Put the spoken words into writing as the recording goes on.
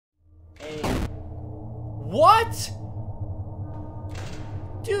What?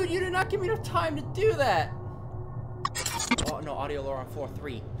 Dude, you did not give me enough time to do that. Oh, no, audio lower on floor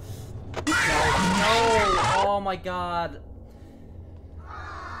 3. No, oh my god.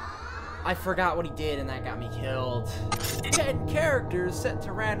 I forgot what he did and that got me killed. 10 characters set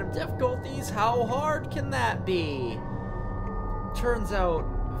to random difficulties. How hard can that be? Turns out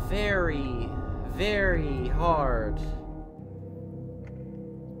very, very hard.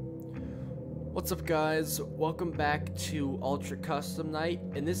 What's up, guys? Welcome back to Ultra Custom Night.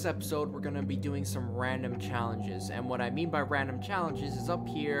 In this episode, we're going to be doing some random challenges. And what I mean by random challenges is up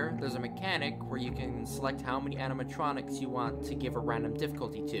here, there's a mechanic where you can select how many animatronics you want to give a random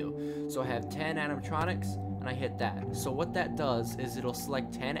difficulty to. So I have 10 animatronics, and I hit that. So what that does is it'll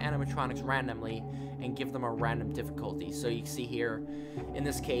select 10 animatronics randomly and give them a random difficulty. So you can see here, in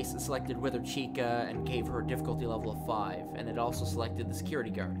this case, it selected Wither Chica and gave her a difficulty level of 5. And it also selected the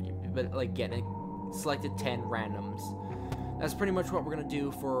security guard. But like, again, it selected 10 randoms. That's pretty much what we're going to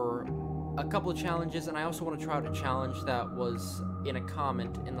do for a couple of challenges. And I also want to try out a challenge that was in a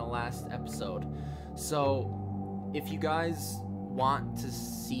comment in the last episode. So if you guys want to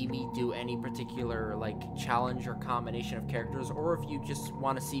see me do any particular like challenge or combination of characters, or if you just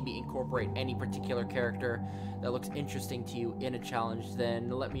want to see me incorporate any particular character that looks interesting to you in a challenge, then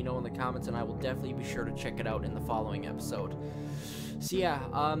let me know in the comments and I will definitely be sure to check it out in the following episode. So yeah,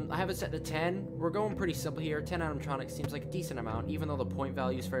 I have it set to 10. We're going pretty simple here. 10 animatronics seems like a decent amount, even though the point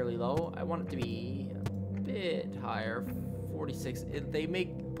value is fairly low. I want it to be a bit higher, 46. They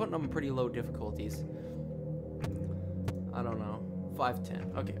make putting them pretty low difficulties. I don't know,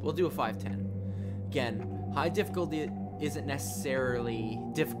 510. Okay, we'll do a 510. Again, high difficulty isn't necessarily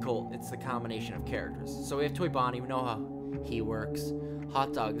difficult, it's the combination of characters. So we have Toy Bonnie, we know how he works.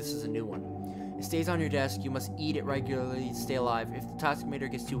 Hot Dog, this is a new one. It stays on your desk, you must eat it regularly to stay alive. If the task meter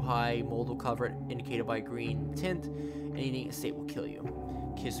gets too high, mold will cover it, indicated by a green tint, and eating a state will kill you.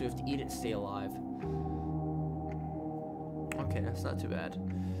 Okay, so we have to eat it to stay alive. Okay, that's not too bad.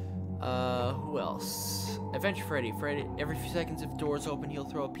 Who else? Adventure Freddy. Freddy, every few seconds if the door is open, he'll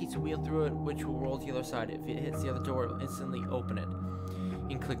throw a pizza wheel through it, which will roll to the other side. If it hits the other door, it'll instantly open it.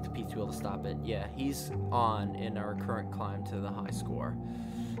 You can click the pizza wheel to stop it. Yeah, he's on in our current climb to the high score.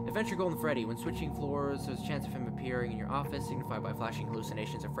 Adventure Golden Freddy. When switching floors, there's a chance of him appearing in your office, signified by flashing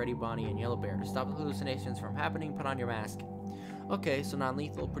hallucinations of Freddy, Bonnie, and Yellow Bear. To stop the hallucinations from happening, put on your mask. Okay, so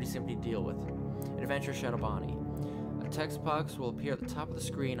non-lethal, pretty simple to deal with. Adventure Shadow Bonnie. A text box will appear at the top of the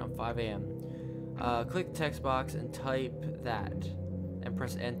screen on 5 AM. Click the text box and type that, and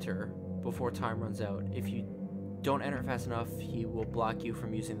press enter before time runs out. If you don't enter it fast enough, he will block you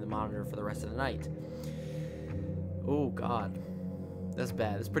from using the monitor for the rest of the night. Oh god. That's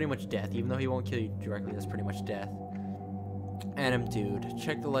bad. That's pretty much death. Even though he won't kill you directly, that's pretty much death. Anim Dude.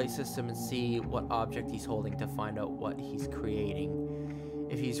 Check the light system and see what object he's holding to find out what he's creating.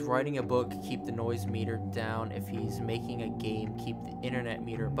 If he's writing a book, keep the noise meter down. If he's making a game, keep the internet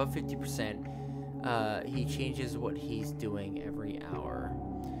meter above 50%. He changes what he's doing every hour.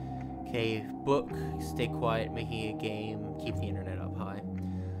 Okay, book, stay quiet. Making a game, keep the internet up high.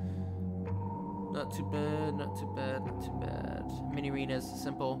 Not too bad, not too bad, not too bad. Mini Rena's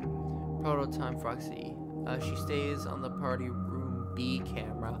simple. Prototype Foxy. She stays on the party room B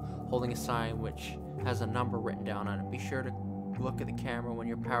camera, holding a sign which has a number written down on it. Be sure to look at the camera when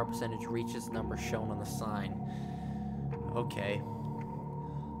your power percentage reaches the number shown on the sign. Okay.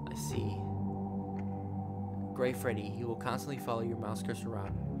 I see. Gray Freddy. He will constantly follow your mouse cursor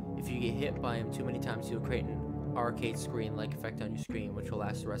around. If you get hit by him too many times, he will create an arcade screen-like effect on your screen, which will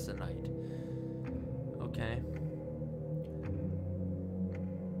last the rest of the night. Okay.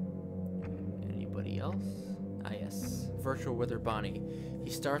 Anybody else? Ah, yes. Virtual Wither Bonnie.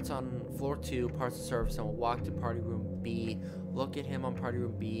 He starts on floor 2, parts of service, and will walk to party room B. Look at him on party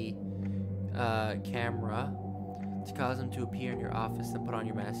room B camera to cause him to appear in your office, then put on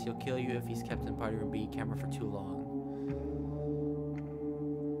your mask. He'll kill you if he's kept in party room B camera for too long.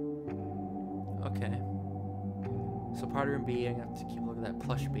 Okay. So party room B, I got to keep a look at that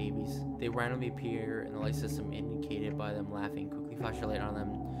plush babies. They randomly appear in the light system indicated by them laughing. Quickly flash your light on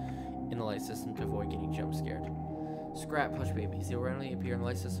them in the light system to avoid getting jump scared. Scrap plush babies. They will randomly appear in the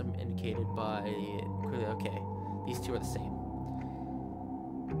light system indicated by... Okay, these two are the same.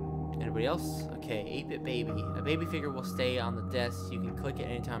 Anybody else? Okay, 8-bit baby. A baby figure will stay on the desk. You can click it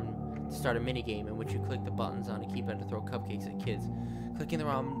anytime to start a minigame in which you click the buttons on a keypad to throw cupcakes at kids. Clicking the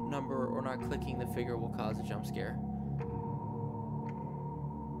wrong number or not clicking the figure will cause a jump scare.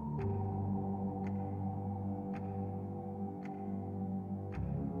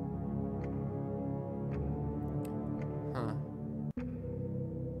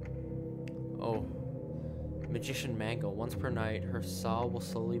 Magician Mango. Once per night, her saw will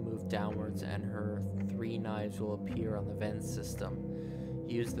slowly move downwards and her 3 knives will appear on the vent system.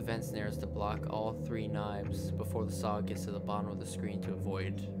 Use the vent snares to block all 3 knives before the saw gets to the bottom of the screen to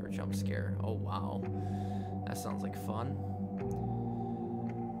avoid her jump scare. Oh wow. That sounds like fun.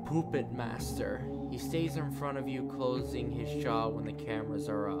 Puppet Master. He stays in front of you, closing his jaw when the cameras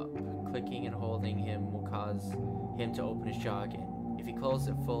are up. Clicking and holding him will cause him to open his jaw again. If he closes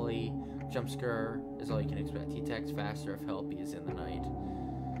it fully, jump scare is all you can expect. He attacks faster if help is in the night.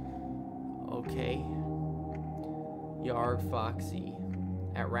 Okay. Yard Foxy.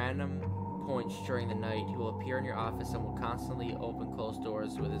 At random points during the night, he will appear in your office and will constantly open closed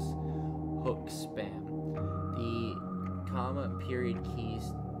doors with his hook spam. The comma period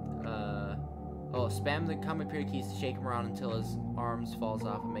keys, spam the comma period keys to shake him around until his arms falls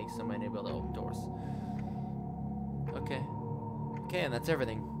off and makes him unable to open doors. Okay. Okay, and that's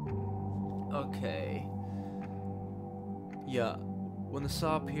everything. Okay. Yeah. When the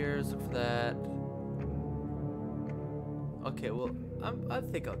saw appears, look for that. Okay, well, I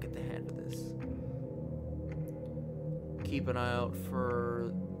think I'll get the hang of this. Keep an eye out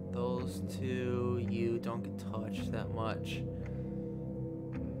for those 2. You don't get touched that much.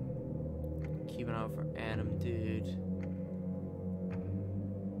 Keep an eye out for Adam, dude.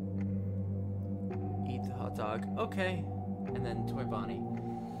 Eat the hot dog. Okay. And then Toy Bonnie.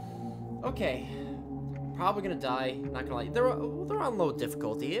 Okay. Probably gonna die. Not gonna lie. They're on low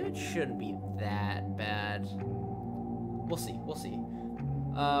difficulty. It shouldn't be that bad. We'll see. We'll see.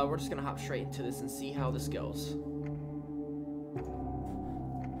 We're just gonna hop straight into this and see how this goes.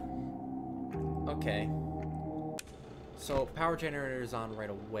 Okay. So power generator is on right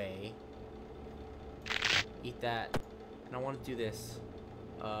away. Eat that. And I want to do this.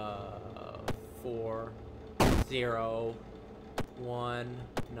 4, 0, 1,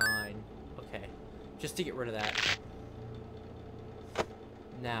 9. Okay. Just to get rid of that.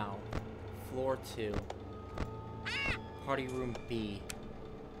 Now, floor 2. Party room B.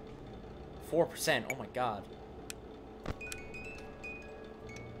 4%. Oh my god.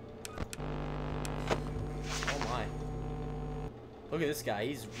 Oh my. Look at this guy.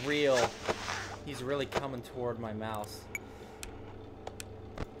 He's real. He's really coming toward my mouse.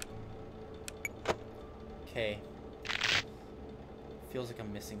 Okay. Feels like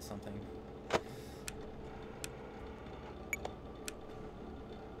I'm missing something.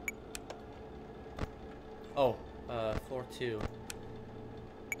 Oh, floor 2.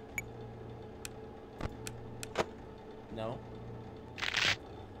 No.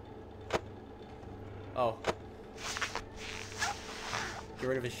 Oh. Get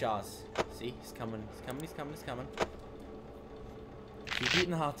rid of his jaws. See? He's coming. He's coming. He's coming. He's coming. Keep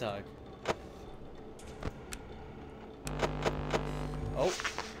eating the hot dog. Oh.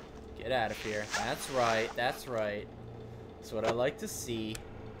 Get out of here. That's right. That's right. That's what I like to see.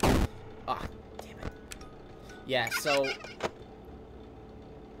 Ah. Damn it. Yeah, so...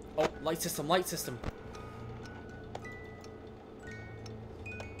 Oh, light system. Light system.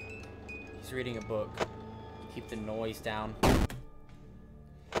 He's reading a book. Keep the noise down.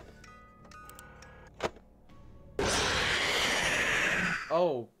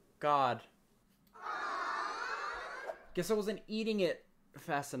 Oh, God. Guess I wasn't eating it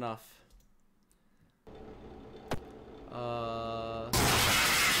fast enough.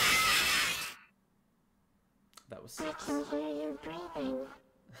 That was 6. I can hear you breathing,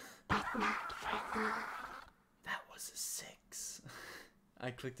 but not for long. That was a 6.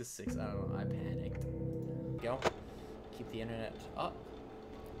 I clicked a 6. I don't know. I panicked. Go. Keep the internet up.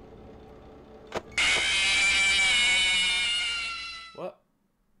 What?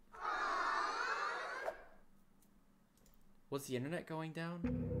 Was the internet going down?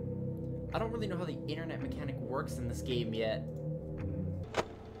 I don't really know how the internet mechanic works in this game yet.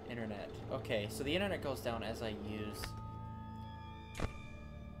 Internet. Okay, so the internet goes down as I use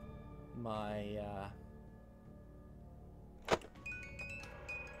my,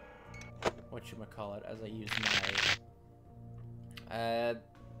 whatchamacallit, as I use my,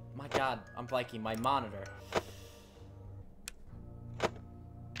 my god, I'm blanking, my monitor.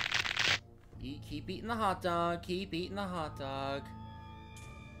 Keep eating the hot dog, keep eating the hot dog.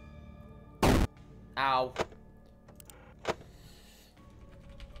 Ow.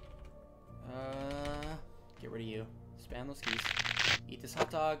 Get rid of you. Spam those keys. Eat this hot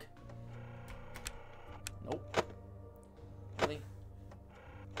dog. Nope. Really?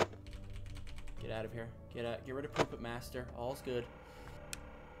 Get out of here. Get out. Get rid of Puppet Master. All's good.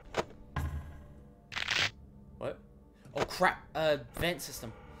 What? Oh crap! Vent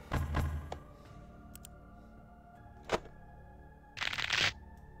system.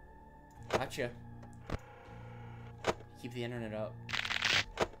 Gotcha. Keep the internet up.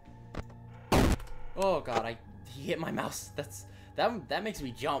 Oh god, he hit my mouse. That makes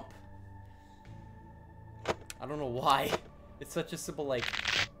me jump. I don't know why. It's such a simple, like,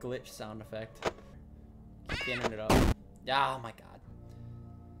 glitch sound effect. Keep the internet up. Oh my god.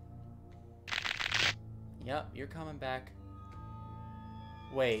 Yep, you're coming back.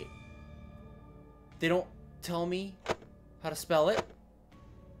 Wait. They don't tell me how to spell it?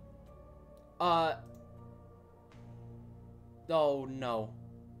 Oh no.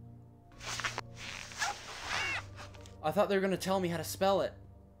 I thought they were gonna tell me how to spell it.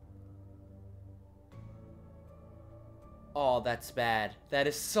 Oh, that's bad. That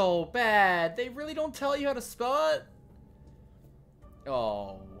is so bad. They really don't tell you how to spell it?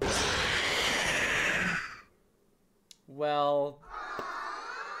 Oh. Well.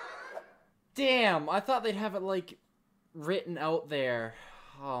 Damn, I thought they'd have it, like, written out there.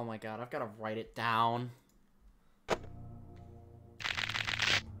 Oh my god, I've got to write it down.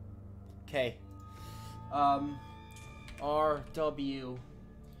 Okay. R, W,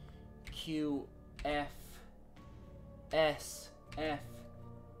 Q, F, S, F,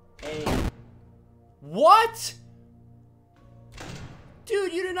 A. What?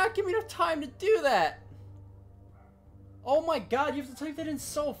 Dude, you did not give me enough time to do that. Oh my god, you have to type that in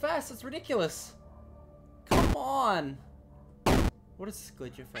so fast. That's ridiculous. Come on. What does this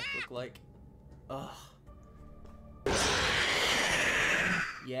glitch effect look like? Ugh.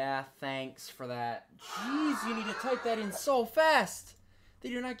 Yeah, thanks for that. Jeez, you need to type that in so fast. They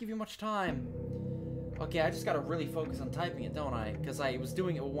do not give you much time. Okay, I just gotta really focus on typing it, don't I? Because I was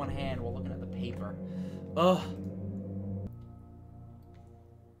doing it with one hand while looking at the paper. Ugh.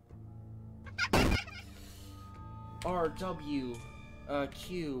 R, W,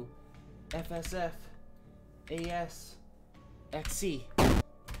 Q, F, S, F, A, S, X, C.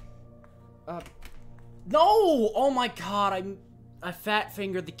 No! Oh my god, I fat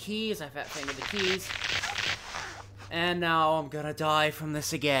fingered the keys, and now I'm gonna die from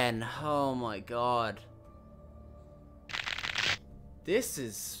this again. Oh my god. This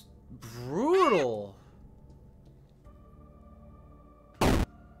is brutal.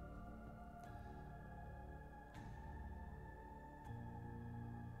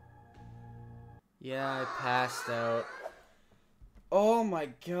 Yeah, I passed out. Oh my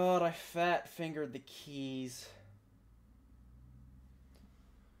god, I fat fingered the keys.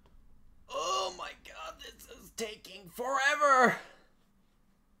 Oh my god, this is taking forever!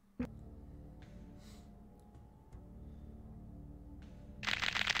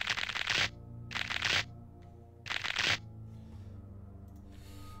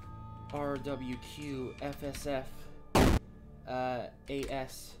 R, W, Q, F, S, F, A,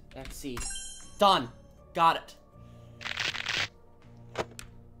 S, X, C. Done! Got it.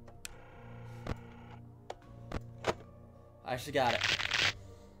 I actually got it.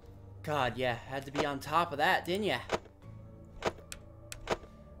 God, yeah, had to be on top of that, didn't ya?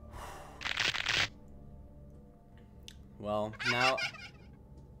 Well,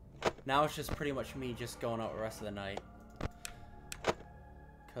 now it's just pretty much me just going out the rest of the night.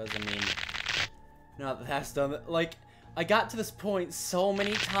 Cause, I mean, now that that's done, like, I got to this point so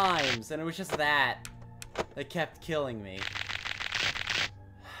many times, and it was just that kept killing me.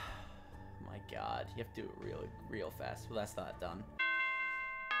 My god, you have to do it real fast. Well, that's not done.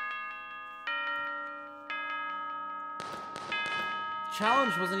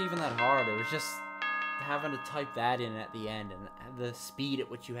 Challenge wasn't even that hard. It was just having to type that in at the end, and the speed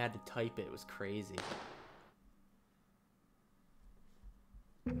at which you had to type it was crazy.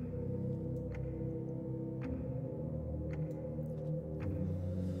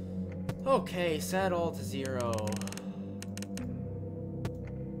 Okay, set all to 0.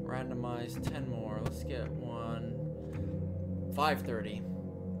 Randomize 10 more. Let's get one. 530.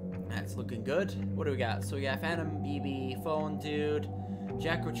 That's looking good. What do we got? So we got Phantom, BB, Phone Dude,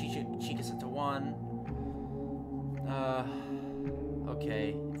 Jacko, Chica into 1.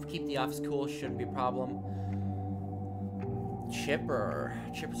 Okay. Keep the office cool, shouldn't be a problem.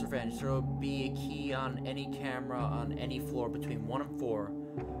 Chipper's Revenge. Throw B a key on any camera on any floor between 1 and 4.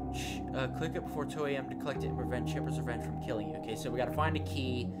 Click it before 2 a.m. to collect it and prevent Chipper's Revenge from killing you. Okay, so we gotta find a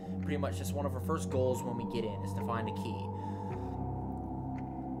key. Pretty much just one of our first goals when we get in is to find a key.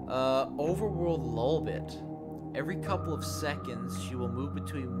 Overworld Lullbit. Every couple of seconds, she will move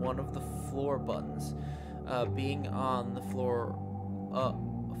between one of the floor buttons. Being on the floor,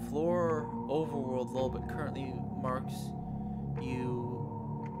 Overworld Lullbit currently marks you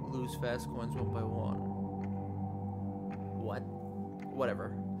lose fast coins 1 by 1. What?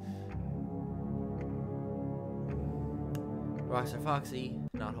 Whatever. Rockstar Foxy,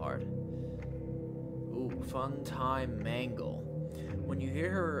 not hard. Ooh. Ooh, fun time mangle. When you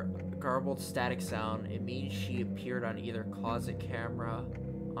hear her garbled static sound, it means she appeared on either closet camera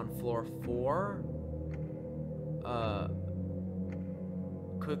on floor 4.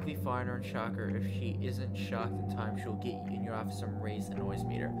 Quickly find her and shock her. If she isn't shocked in time, she'll get you in your office and raise the noise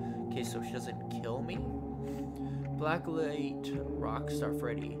meter. Okay, so she doesn't kill me? Blacklight Rockstar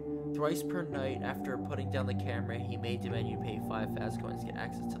Freddy. Thrice per night after putting down the camera, he may demand you pay 5 fast coins to get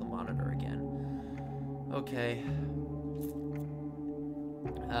access to the monitor again. Okay.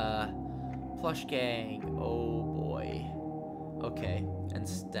 Plush Gang. Oh boy. Okay, and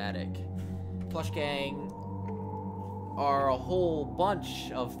Static. Plush Gang are a whole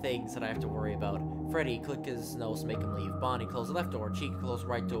bunch of things that I have to worry about. Freddy, click his nose to make him leave. Bonnie, close the left door. Chica, close the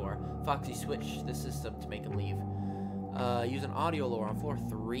right door. Foxy, switch the system to make him leave. Use an audio lure on floor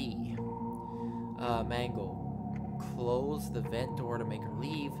 3. Mango, close the vent door to make her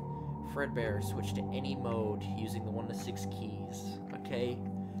leave. Fredbear, switch to any mode using the 1 to 6 keys. Okay.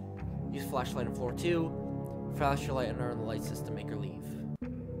 Use flashlight on floor 2. Flash your light on her in the light system to make her leave.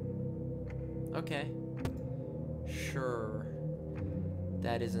 Okay. Sure.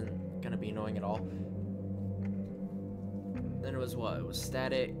 That isn't gonna be annoying at all. Then it was what? It was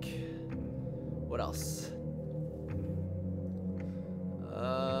Static. What else?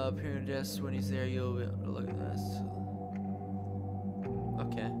 Appearing desk when he's there, you'll be able to look at this.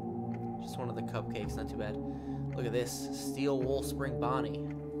 Okay. Just one of the cupcakes, not too bad. Look at this. Steel Wool Spring Bonnie.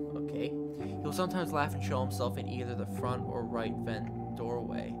 Okay. He'll sometimes laugh and show himself in either the front or right vent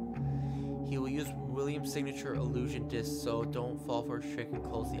doorway. He will use William's signature illusion disc, so don't fall for a trick and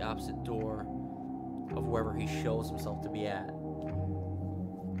close the opposite door of wherever he shows himself to be at.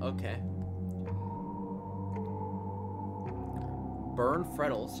 Okay. Burn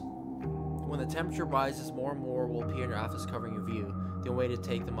Freddles. When the temperature rises, more and more will appear in your office covering your view. The only way to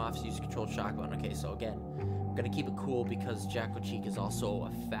take them off is to use controlled shock button. Okay, so again, I'm gonna keep it cool because Jack Cheek is also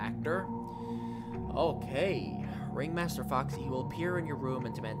a factor. Okay. Ringmaster Foxy, he will appear in your room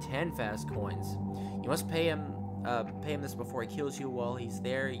and demand 10 fast coins. You must pay him this before he kills you. While he's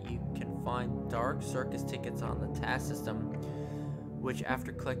there, you can find dark circus tickets on the task system, which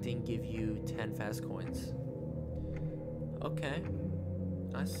after collecting give you 10 fast coins. Okay,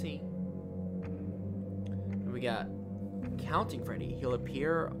 I see. And we got Counting Freddy. He'll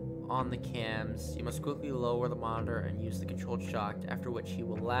appear on the cams. You must quickly lower the monitor and use the controlled shock, after which he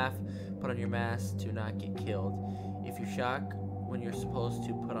will laugh, put on your mask to not get killed. If you shock when you're supposed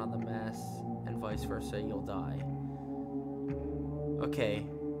to put on the mask and vice versa, you'll die. Okay.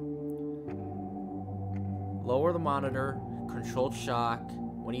 Lower the monitor, controlled shock.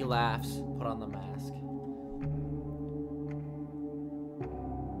 When he laughs, put on the mask.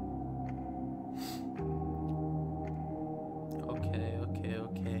 Okay.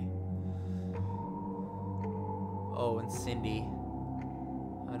 Oh, and Cindy.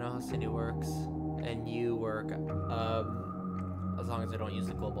 I know how Cindy works. And you work. As long as I don't use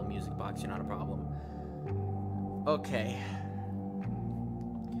the global music box, you're not a problem. Okay.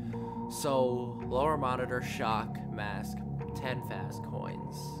 So, lower monitor, shock, mask, 10 fast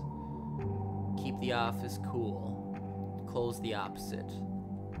coins. Keep the office cool. Close the opposite.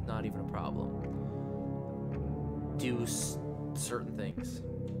 Not even a problem. Do certain things.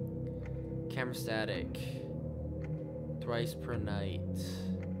 Camera static. Thrice per night.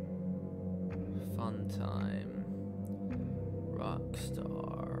 Fun time.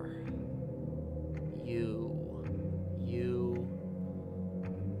 Rockstar. You,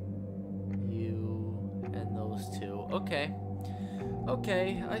 and those two. Okay. I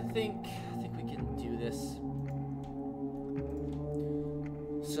think we can do this.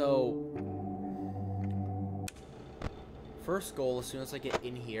 So, first goal, as soon as I get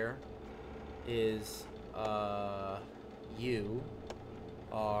in here, is you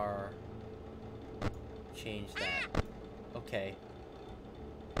are change that. Okay.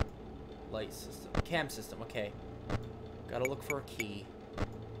 Light system. Cam system, okay. Gotta look for a key.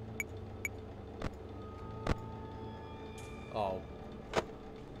 Oh.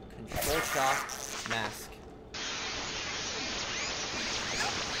 Control shock, mask.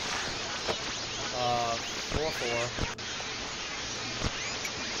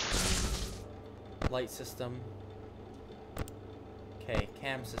 4-4. Light system. Okay,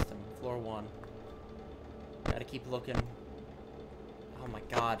 cam system, floor 1. Gotta keep looking. Oh my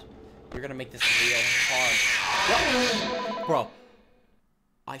god. You're gonna make this real hard. What? Bro.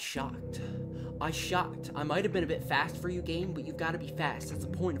 I shocked. I might have been a bit fast for you, game, but you've gotta be fast. That's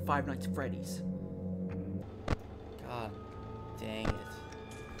the point of Five Nights at Freddy's. God dang it.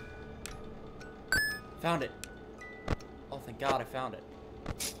 Found it. Oh, thank God I found it.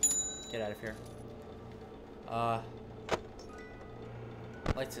 Get out of here. Light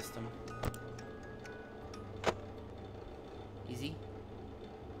system. Easy.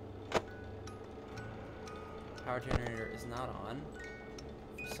 Power generator is not on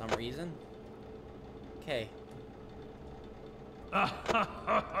for some reason. Okay.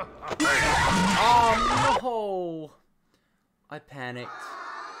 Oh no! I panicked.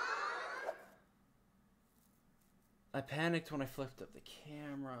 I panicked when I flipped up the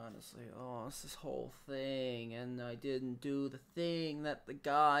camera, honestly. Oh, it's this whole thing, and I didn't do the thing that the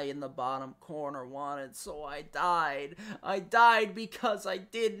guy in the bottom corner wanted, so I died. I died because I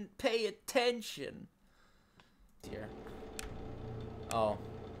didn't pay attention. Here. Oh.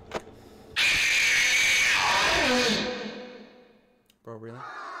 Bro, really?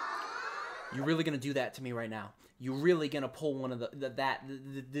 You really gonna do that to me right now? You really gonna pull one of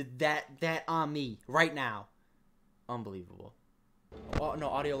that on me right now? Unbelievable. Oh, no,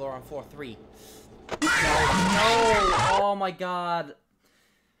 audio lower on floor 3. No, oh my god.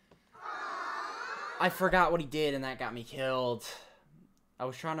 I forgot what he did and that got me killed. I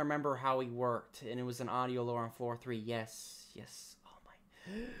was trying to remember how he worked and it was an audio lower on floor 3. Yes, yes. Oh my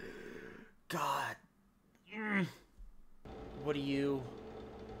god. What do you...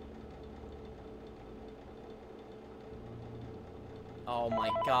 Oh my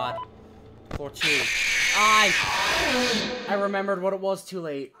god. Floor 2. I remembered what it was too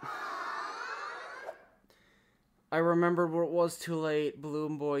late. I remembered what it was too late.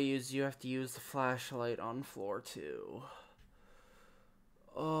 Balloon Boy you have to use the flashlight on floor 2.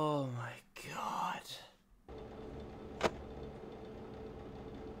 Oh my god.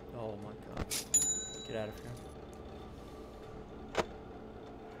 Oh my god. Get out of here.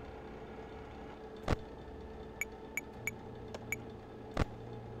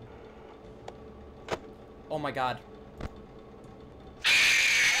 Oh my god.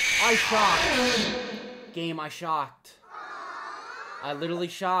 I shocked. Game, I shocked. I literally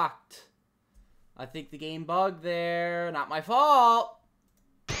shocked. I think the game bugged there. Not my fault.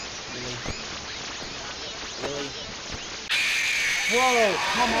 Really? Really? Whoa,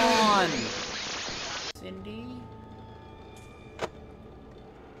 come on. Cindy?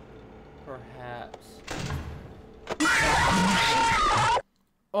 Perhaps.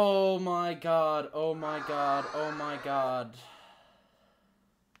 Oh my god, oh my god, oh my god.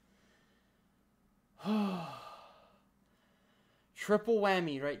 Triple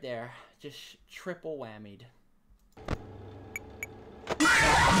whammy right there. Just triple whammied.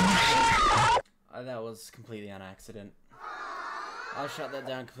 That was completely on accident. I shot that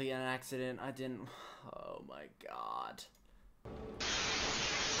down completely on accident. I didn't... Oh my god.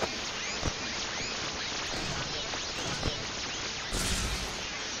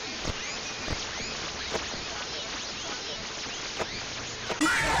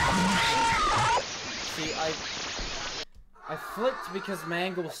 See, I flipped because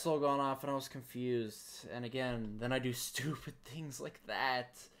Mangle was still going off and I was confused. And again, then I do stupid things like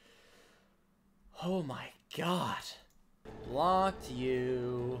that. Oh my god. Blocked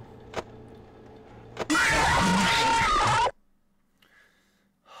you.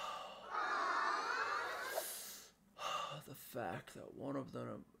 The fact that one of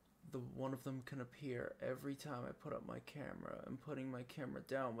them can appear every time I put up my camera, and putting my camera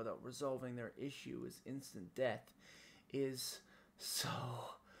down without resolving their issue is instant death is so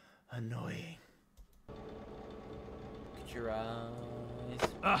annoying. Look at your eyes.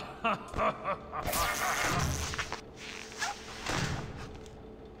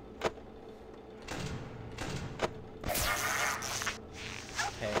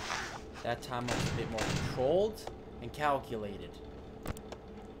 Okay, that time I was a bit more controlled and calculated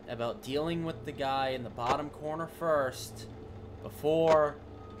about dealing with the guy in the bottom corner first before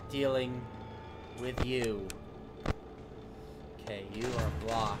dealing with you. Okay, you are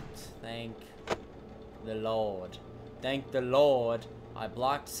blocked. Thank the Lord. Thank the Lord I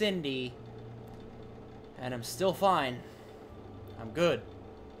blocked Cindy and I'm still fine. I'm good.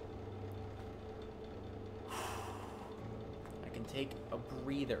 I can take a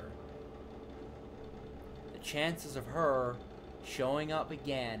breather. The chances of her showing up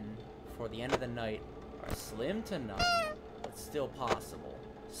again before the end of the night are slim to none, but still possible.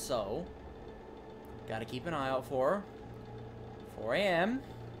 So, gotta keep an eye out for her. 4 a.m.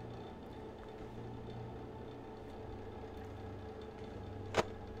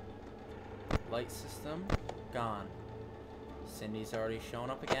 Light system, gone. Cindy's already shown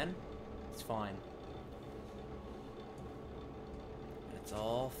up again. It's fine. It's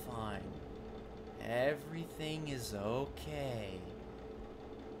all fine. Everything is okay.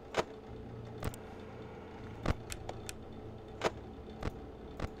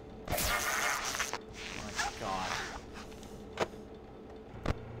 My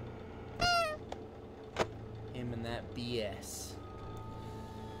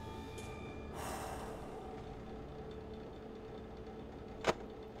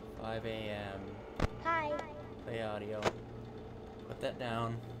 5 a.m. Hi. Play audio. Put that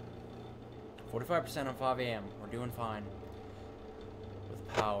down. 45% on 5 a.m. We're doing fine. With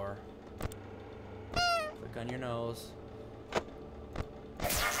power. Click on your nose.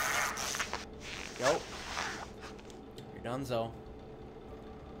 Go. You're donezo.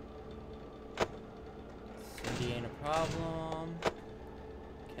 Cindy ain't a problem.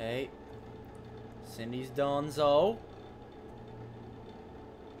 Okay. Cindy's donezo.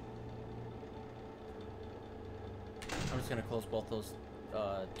 I'm just gonna close both those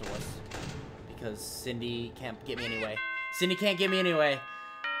doors because Cindy can't get me anyway. Cindy can't get me anyway.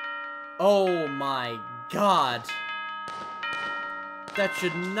 Oh my god. That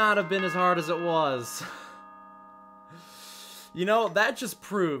should not have been as hard as it was. You know, that just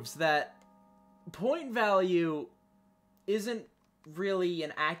proves that point value isn't really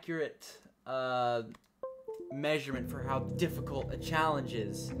an accurate measurement for how difficult a challenge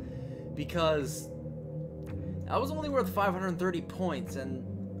is, because I was only worth 530 points, and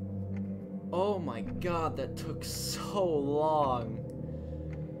oh my god, that took so long.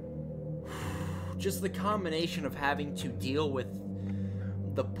 Just the combination of having to deal with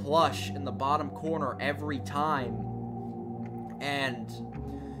the plush in the bottom corner every time, and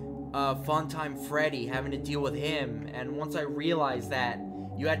Funtime Freddy, having to deal with him, and once I realized that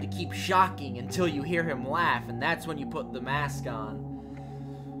you had to keep shocking until you hear him laugh, and that's when you put the mask on.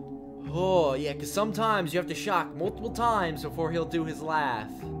 Oh, yeah, because sometimes you have to shock multiple times before he'll do his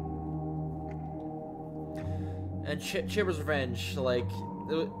laugh. And Chipper's Revenge, like,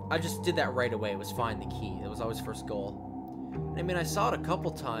 I just did that right away. It was find the key. It was always first goal. I mean, I saw it a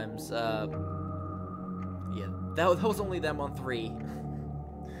couple times. Yeah, that was only them on 3.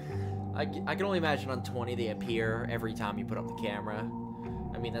 I can only imagine on 20 they appear every time you put up the camera.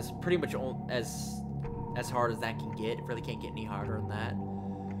 I mean, that's pretty much as hard as that can get. It really can't get any harder than that.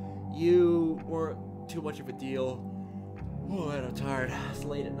 You weren't too much of a deal. Oh, man, I'm tired. It's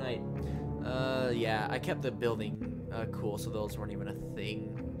late at night. Yeah, I kept the building cool, so those weren't even a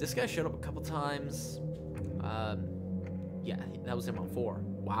thing. This guy showed up a couple times. Yeah, that was him on 4.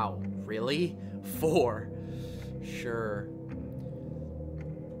 Wow, really? 4? Sure.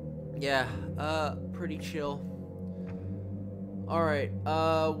 Yeah, pretty chill. Alright,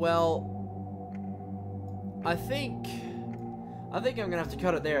 well, I think I'm gonna have to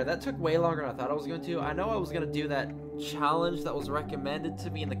cut it there. That took way longer than I thought I was going to. I know I was gonna do that challenge that was recommended to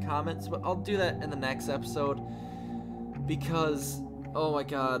me in the comments, but I'll do that in the next episode, because, oh my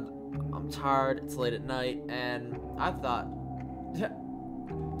god, I'm tired, it's late at night, and I thought,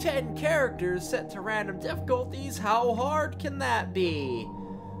 10 characters set to random difficulties, how hard can that be?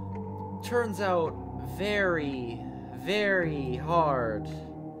 Turns out, very, very hard.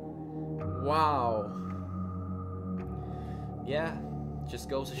 Wow. Yeah, just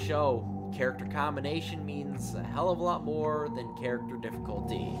goes to show, character combination means a hell of a lot more than character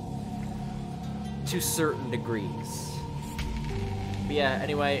difficulty. To certain degrees. But yeah,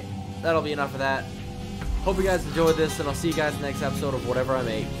 anyway, that'll be enough of that. Hope you guys enjoyed this, and I'll see you guys in the next episode of whatever I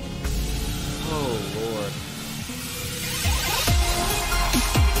make. Oh, Lord.